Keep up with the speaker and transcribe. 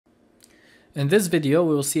In this video,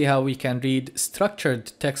 we will see how we can read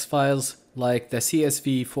structured text files like the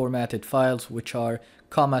CSV formatted files, which are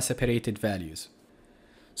comma separated values.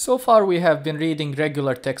 So far, we have been reading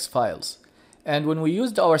regular text files. And when we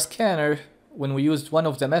used our scanner, when we used one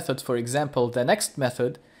of the methods, for example, the next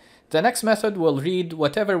method will read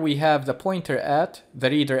whatever we have the pointer at, the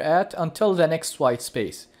reader at, until the next white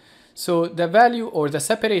space. So the value or the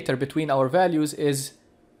separator between our values is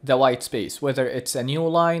the white space, whether it's a new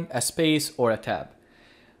line, a space, or a tab.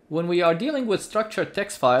 When we are dealing with structured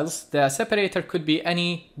text files, the separator could be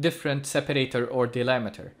any different separator or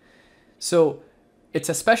delimiter. So it's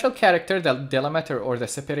a special character, the delimiter or the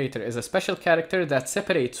separator is a special character that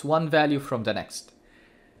separates one value from the next.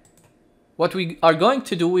 What we are going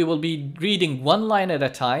to do, we will be reading one line at a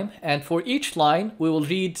time, and for each line, we will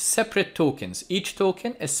read separate tokens. Each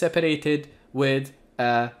token is separated with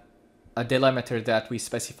a delimiter that we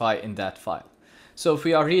specify in that file. So if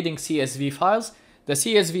we are reading CSV files, the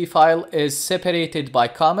CSV file is separated by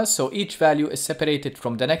commas, so each value is separated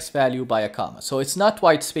from the next value by a comma. So it's not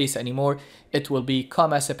white space anymore, it will be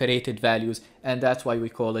comma separated values, and that's why we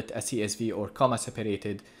call it a CSV or comma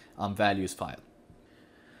separated values file.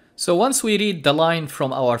 So once we read the line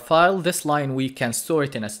from our file, this line we can store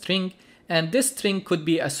it in a string, and this string could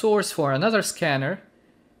be a source for another scanner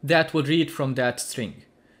that will read from that string.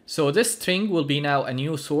 So this string will be now a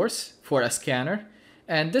new source for a scanner,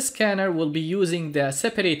 and this scanner will be using the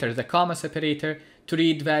separator, the comma separator, to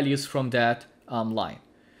read values from that line.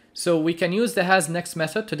 So we can use the hasNext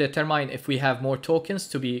method to determine if we have more tokens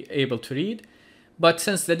to be able to read. But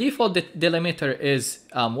since the default delimiter is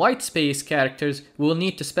white space characters, we'll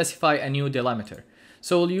need to specify a new delimiter.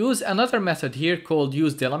 So we'll use another method here called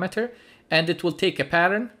useDelimiter, and it will take a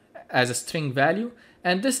pattern as a string value.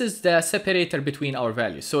 And this is the separator between our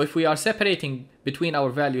values. So if we are separating between our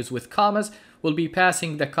values with commas, we'll be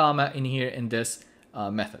passing the comma in here in this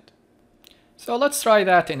method. So let's try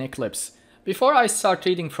that in Eclipse. Before I start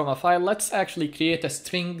reading from a file, let's actually create a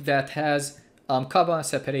string that has comma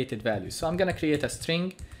separated values. So I'm going to create a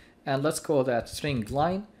string, and let's call that string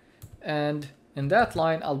line. And in that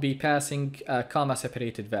line, I'll be passing comma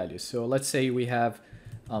separated values. So let's say we have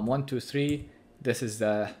 1, 2, 3. This is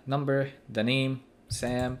the number, the name,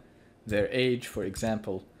 Sam, their age, for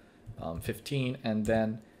example, 15, and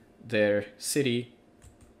then their city.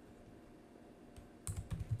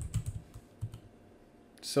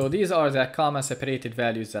 So these are the comma separated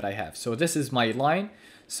values that I have. So this is my line.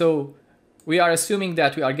 So we are assuming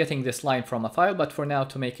that we are getting this line from a file, but for now,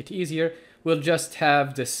 to make it easier, we'll just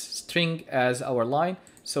have this string as our line.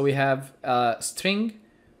 So we have a string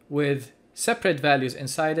with separate values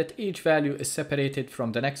inside it. Each value is separated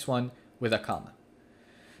from the next one with a comma.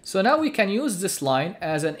 So now we can use this line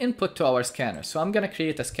as an input to our scanner. So I'm going to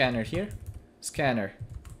create a scanner here. Scanner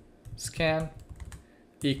scan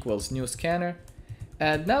equals new scanner.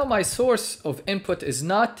 And now my source of input is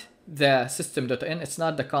not the system.in, it's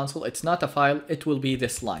not the console, it's not a file, it will be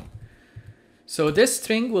this line. So this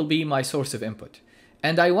string will be my source of input.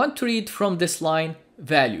 And I want to read from this line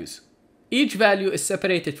values. Each value is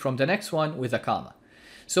separated from the next one with a comma.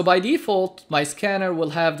 So by default, my scanner will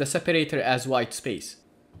have the separator as white space.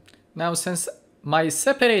 Now, since my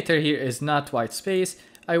separator here is not white space,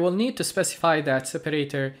 I will need to specify that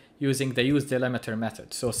separator using the useDelimiter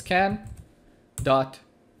method. So scan dot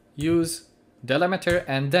useDelimiter,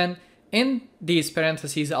 and then in these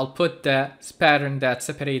parentheses, I'll put the pattern that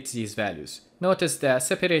separates these values. Notice the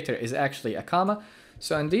separator is actually a comma.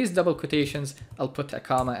 So in these double quotations, I'll put a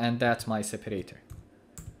comma, and that's my separator.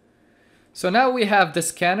 So now we have the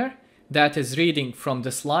scanner that is reading from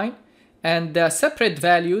this line, and the separate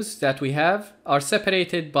values that we have are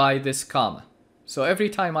separated by this comma. So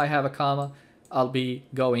every time I have a comma, I'll be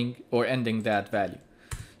going or ending that value.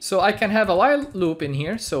 So I can have a while loop in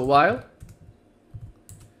here. So while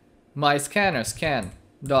my scanner scan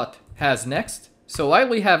dot has next. So while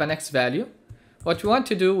we have a next value, what we want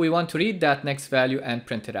to do, we want to read that next value and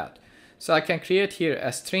print it out. So I can create here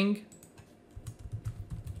a string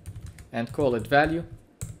and call it value.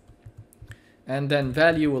 And then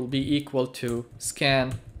value will be equal to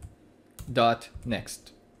scan dot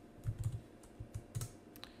next.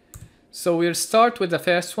 So we'll start with the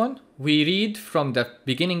first one. We read from the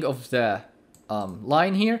beginning of the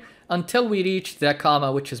line here until we reach the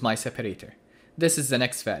comma, which is my separator. This is the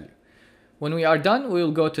next value. When we are done, we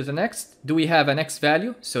will go to the next. Do we have a next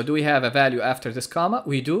value? So do we have a value after this comma?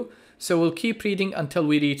 We do. So we'll keep reading until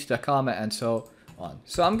we reach the comma and so on.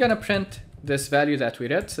 So I'm going to print this value that we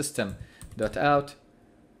read,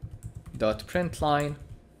 system.out.println,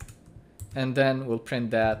 and then we'll print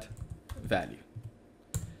that value.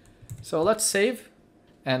 So let's save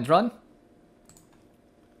and run.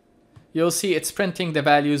 you'll see it's printing the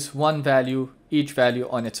values, one value, each value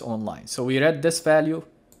on its own line. So we read this value,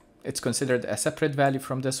 it's considered a separate value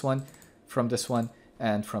from this one,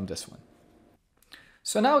 and from this one.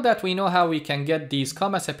 So now that we know how we can get these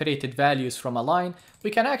comma-separated values from a line, we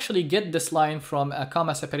can actually get this line from a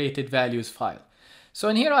comma-separated values file. So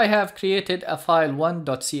in here I have created a file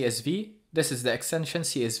 1.csv. This is the extension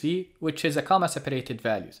CSV, which is a comma-separated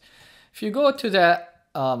values. If you go to the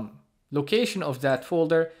location of that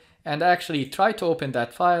folder and actually try to open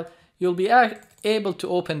that file, you'll be able to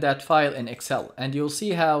open that file in Excel, and you'll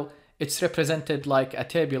see how it's represented like a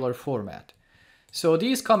tabular format. So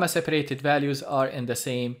these comma-separated values are in the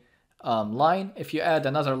same line. If you add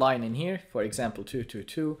another line in here, for example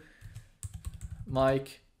 222,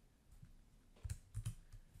 Mike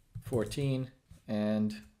 14,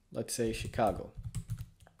 and let's say Chicago.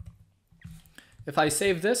 If I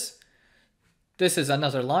save this, this is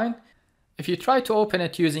another line. If you try to open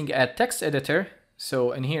it using a text editor,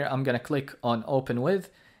 so in here I'm going to click on Open With,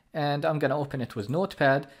 and I'm going to open it with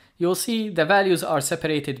Notepad, you'll see the values are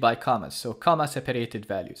separated by commas, so comma separated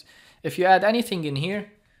values. If you add anything in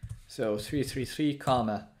here, so 333,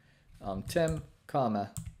 comma Tim,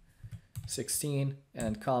 comma 16,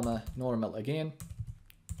 and comma normal again.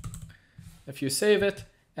 If you save it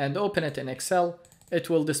and open it in Excel, it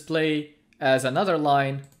will display as another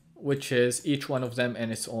line, which is each one of them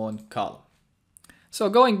in its own column. So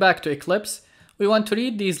going back to Eclipse, we want to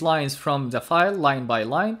read these lines from the file line by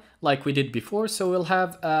line like we did before, so we'll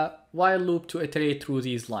have a while loop to iterate through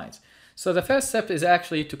these lines. So the first step is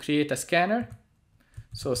actually to create a scanner.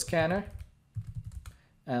 So scanner,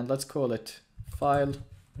 and let's call it file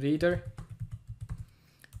reader,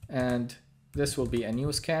 and this will be a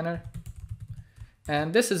new scanner,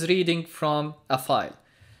 and this is reading from a file.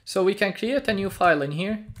 So we can create a new file in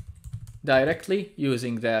here directly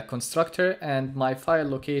using the constructor, and my file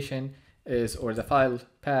location is, or the file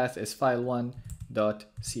path is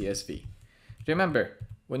file1.csv. Remember,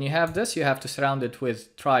 when you have this, you have to surround it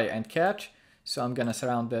with try and catch. So I'm going to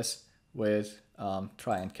surround this with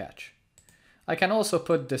try and catch. I can also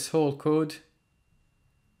put this whole code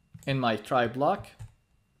in my try block.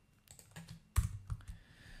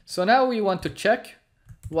 So now we want to check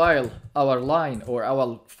while our line or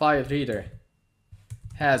our file reader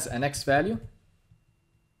has an X value,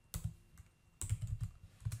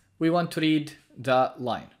 we want to read the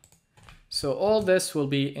line. So all this will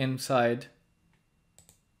be inside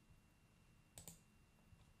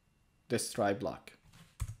this try block.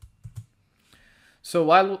 So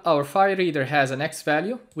while our file reader has an X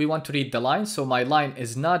value, we want to read the line. So my line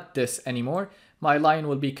is not this anymore. My line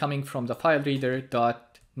will be coming from the file reader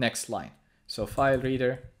dot next line. So file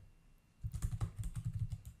reader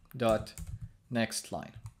dot next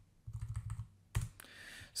line.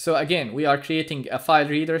 So again, we are creating a file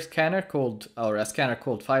reader scanner called, or a scanner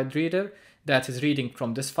called file reader that is reading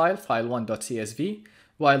from this file, file1.csv.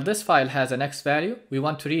 While this file has an X value, we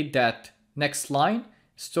want to read that next line,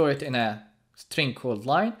 store it in a string called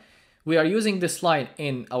line. We are using this line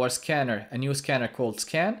in our scanner, a new scanner called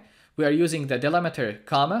scan. We are using the delimiter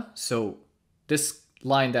comma, so this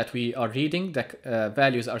line that we are reading, the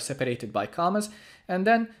values are separated by commas, and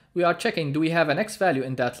then we are checking, do we have an X value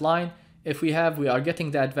in that line? If we have, we are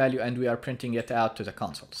getting that value and we are printing it out to the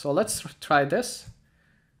console. So let's try this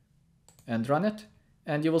and run it,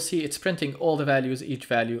 and you will see it's printing all the values, each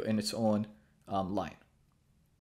value in its own line.